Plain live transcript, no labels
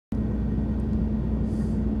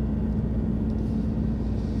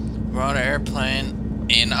we're on an airplane,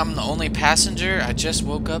 and I'm the only passenger. I just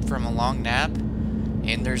woke up from a long nap,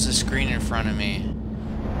 and there's a screen in front of me.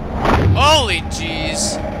 Holy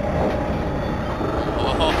jeez!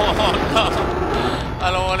 Oh no! I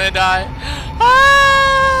don't want to die.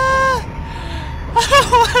 Ah! I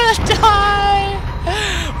don't want to die.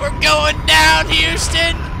 We're going down,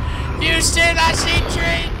 Houston. Houston, I see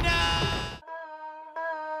train.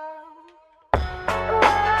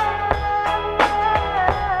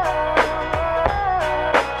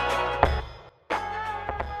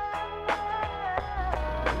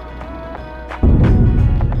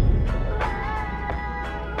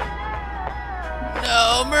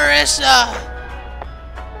 No, Marissa!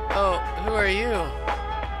 Oh, who are you?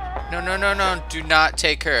 No, no, no, no, do not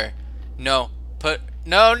take her. No,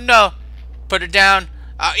 no! Put her down.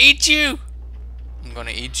 I'll eat you! I'm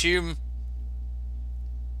gonna eat you.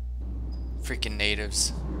 Freaking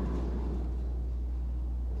natives.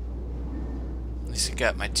 At least I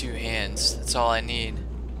got my 2 hands. That's all I need.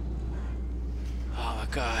 Oh my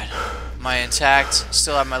god. Am I intact?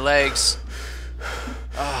 Still have my legs.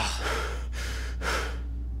 Oh.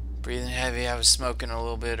 Breathing heavy. I was smoking a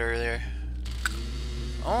little bit earlier.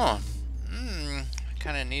 Oh. I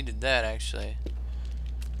kind of needed that actually.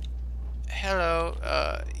 Hello.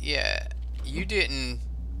 Yeah. You didn't.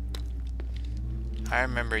 I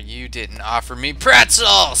remember you didn't offer me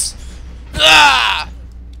pretzels. Ah!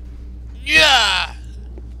 Yeah.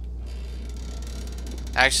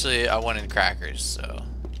 Actually, I wanted crackers, so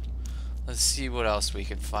let's see what else we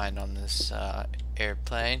can find on this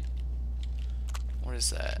airplane. What is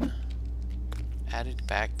that? Added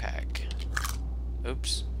backpack.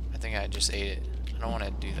 Oops. I think I just ate it. I don't want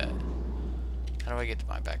to do that. How do I get to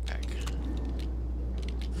my backpack?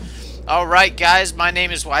 Alright guys, my name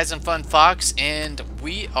is Wise and Fun Fox, and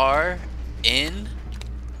we are in...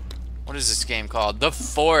 What is this game called? The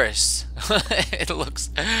Forest.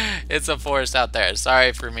 It's a forest out there.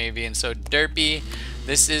 Sorry for me being so derpy.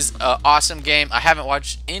 This is an awesome game. I haven't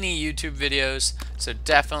watched any YouTube videos, so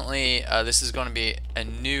definitely this is going to be a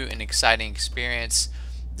new and exciting experience.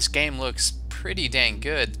 This game looks pretty dang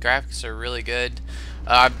good. The graphics are really good.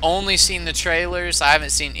 I've only seen the trailers. I haven't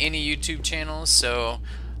seen any YouTube channels, so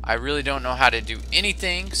I really don't know how to do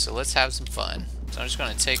anything. So let's have some fun. So I'm just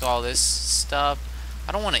going to take all this stuff.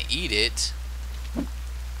 I don't want to eat it.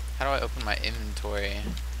 How do I open my inventory?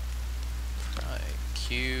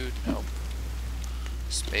 Q, nope.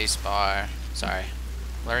 Space bar. Sorry.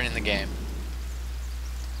 Learning the game.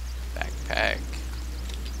 Backpack.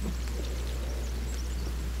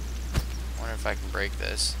 Wonder if I can break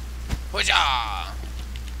this. Hoo-yah!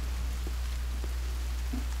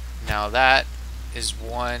 Now that is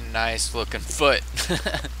one nice looking foot.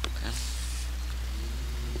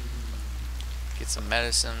 Get some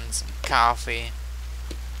medicine, some coffee.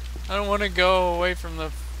 I don't want to go away from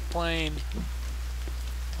the plane.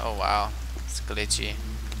 Oh wow, it's glitchy.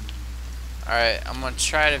 Alright, I'm gonna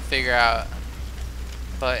try to figure out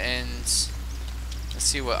buttons. Let's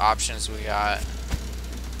see what options we got.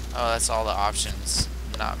 Oh, that's all the options.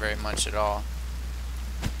 Not very much at all.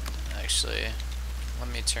 Actually, let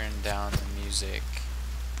me turn down the music.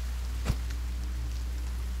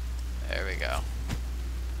 There we go.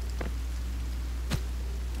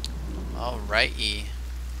 Alrighty.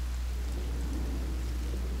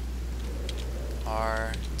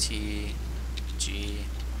 R, T, G,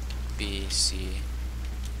 B, C,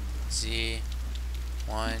 Z,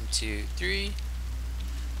 1, 2, 3.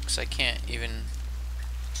 Looks like I can't even.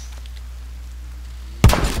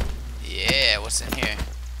 Yeah, what's in here?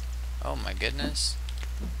 Oh my goodness.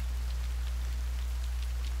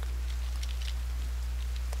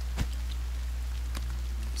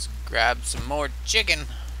 Let's grab some more chicken.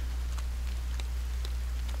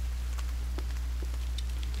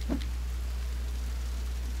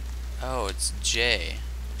 Oh, it's J.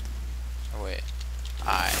 Oh wait,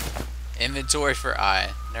 I. Inventory for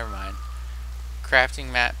I. Never mind.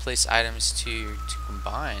 Crafting mat. Place items to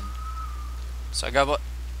combine. So I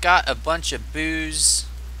got a bunch of booze.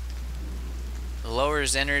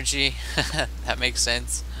 Lowers energy. That makes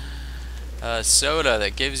sense. Soda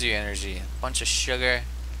that gives you energy. A bunch of sugar.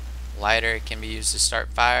 Lighter can be used to start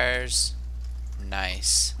fires.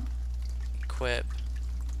 Nice. Equip.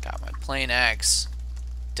 Got my plane axe.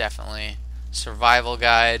 Definitely. Survival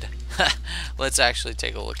guide. Let's actually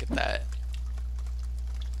take a look at that.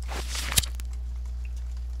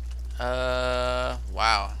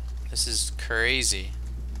 Wow. This is crazy.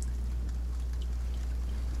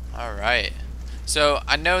 Alright. So,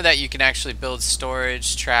 I know that you can actually build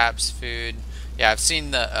storage, traps, food. Yeah, I've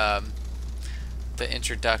seen the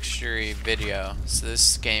introductory video. So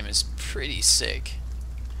this game is pretty sick.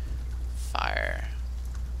 fire.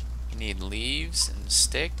 We need leaves and a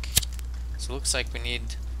stick. So it looks like we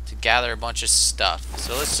need to gather a bunch of stuff.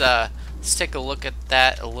 So let's take a look at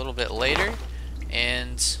that a little bit later.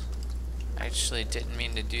 And I actually didn't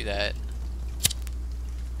mean to do that.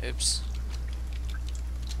 Oops.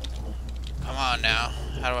 Come on now.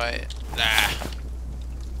 How do I... Ah.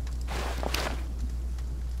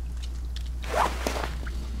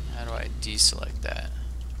 How do I deselect that?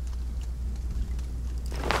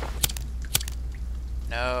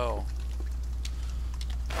 No.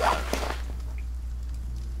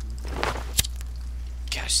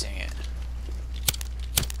 Gosh dang it.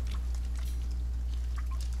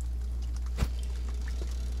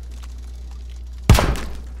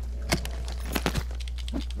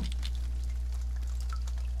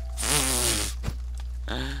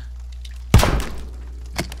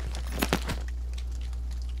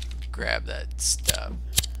 Grab that stuff.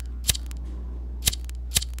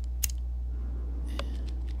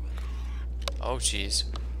 Oh jeez.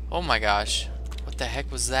 Oh my gosh. What the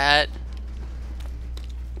heck was that?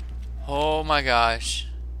 Oh my gosh.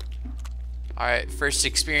 Alright, first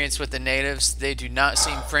experience with the natives. They do not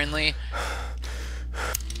seem friendly.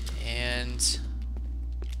 And...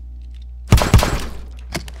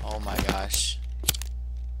 oh my gosh.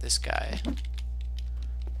 This guy.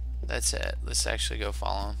 That's it. Let's actually go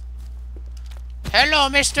follow him. Hello,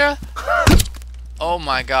 mister! Oh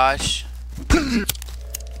my gosh.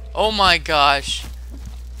 Oh my gosh.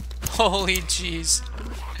 Holy jeez.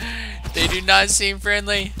 They do not seem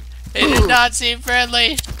friendly. They do not seem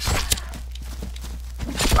friendly.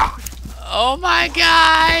 Oh my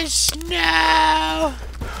gosh. No.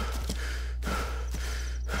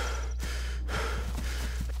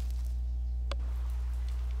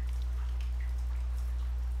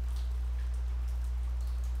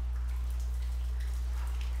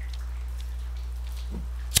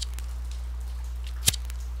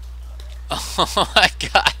 Oh my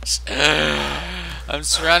gosh. I'm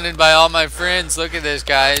surrounded by all my friends. Look at this,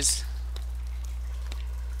 guys.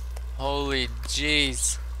 Holy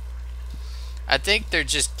jeez. I think they're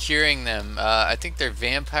just curing them. I think they're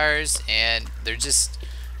vampires, and they're just...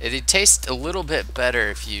 they taste a little bit better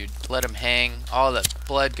if you let them hang. All the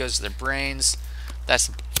blood goes to their brains. That's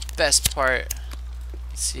the best part.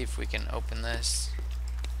 Let's see if we can open this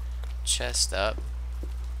chest up.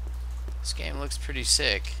 This game looks pretty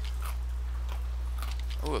sick.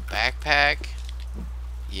 Ooh, a backpack.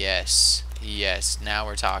 Yes. Yes. Now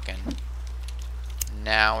we're talking.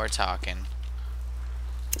 Now we're talking.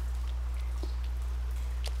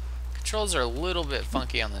 Controls are a little bit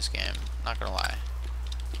funky on this game. Not gonna lie.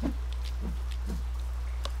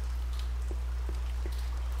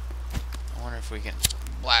 I wonder if we can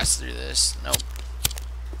blast through this. Nope.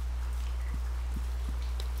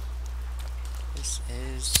 This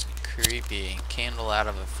is creepy. Candle out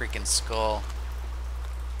of a freaking skull.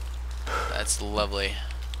 That's lovely.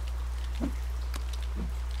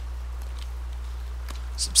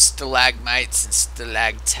 Some stalagmites and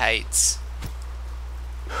stalactites.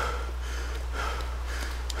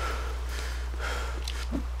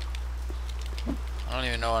 I don't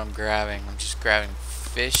even know what I'm grabbing. I'm just grabbing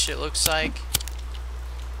fish, it looks like.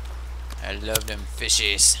 I love them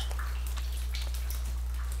fishies.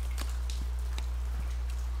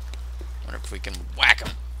 Wonder if we can whack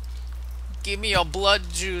them. Give me your blood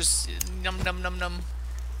juice. Num num num num.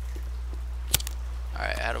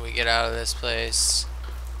 Alright, how do we get out of this place?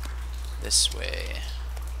 This way.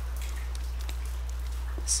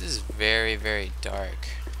 This is very, very dark.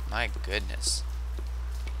 My goodness.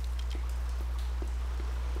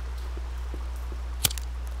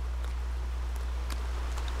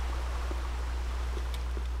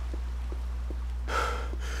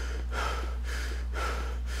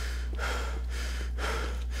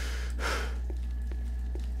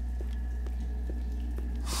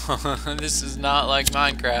 This is not like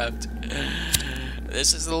Minecraft.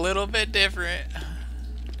 This is a little bit different.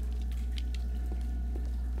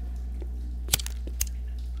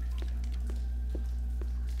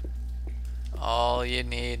 All you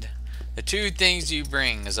need, the two things you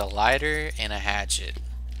bring is a lighter and a hatchet.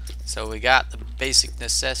 So we got the basic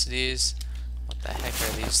necessities. What the heck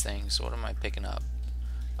are these things? What am I picking up?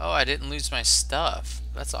 Oh, I didn't lose my stuff.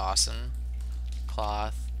 That's awesome.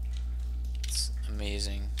 Cloth. It's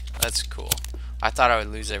amazing. That's cool. I thought I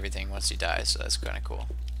would lose everything once he dies, so that's kind of cool.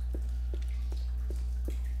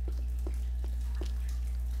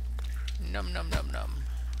 Num num num num.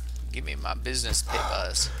 Give me my business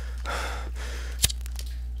papers.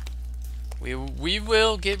 We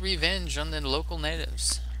will get revenge on the local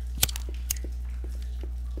natives.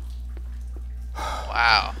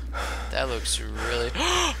 Wow. That looks really...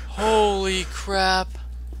 Holy crap.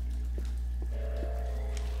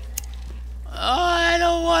 Oh, I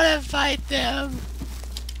don't want to fight them.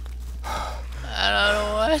 I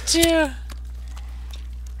don't want to.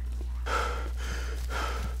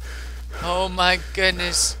 Oh my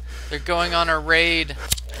goodness. They're going on a raid.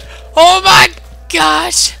 Oh my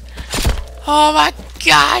gosh. Oh my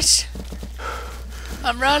gosh.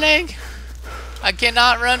 I'm running. I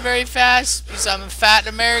cannot run very fast because I'm a fat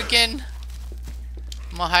American.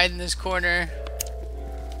 I'm gonna hide in this corner.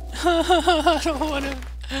 I don't wanna.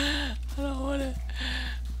 I don't wanna.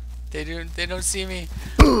 They don't see me.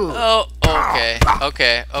 Oh, okay.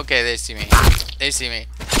 Okay, they see me. They see me.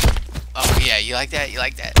 Oh yeah, you like that? You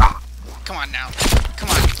like that? Come on now. Come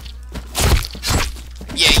on.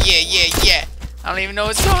 Yeah. I don't even know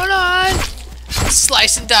what's going on.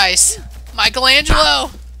 Slice and dice. Michelangelo.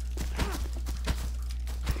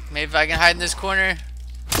 Maybe if I can hide in this corner.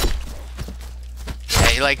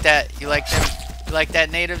 Yeah, you like that? You like them? You like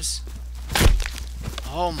that, natives?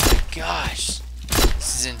 Oh my gosh.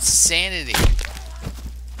 This is insanity.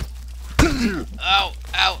 Ow, ow,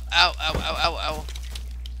 ow, ow, ow, ow, ow.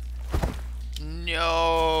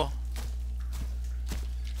 No.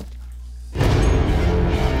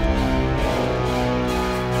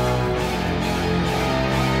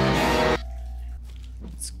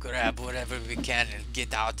 Let's grab whatever we can and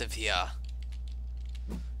get out of here.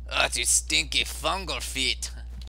 Ugh, you stinky fungal feet.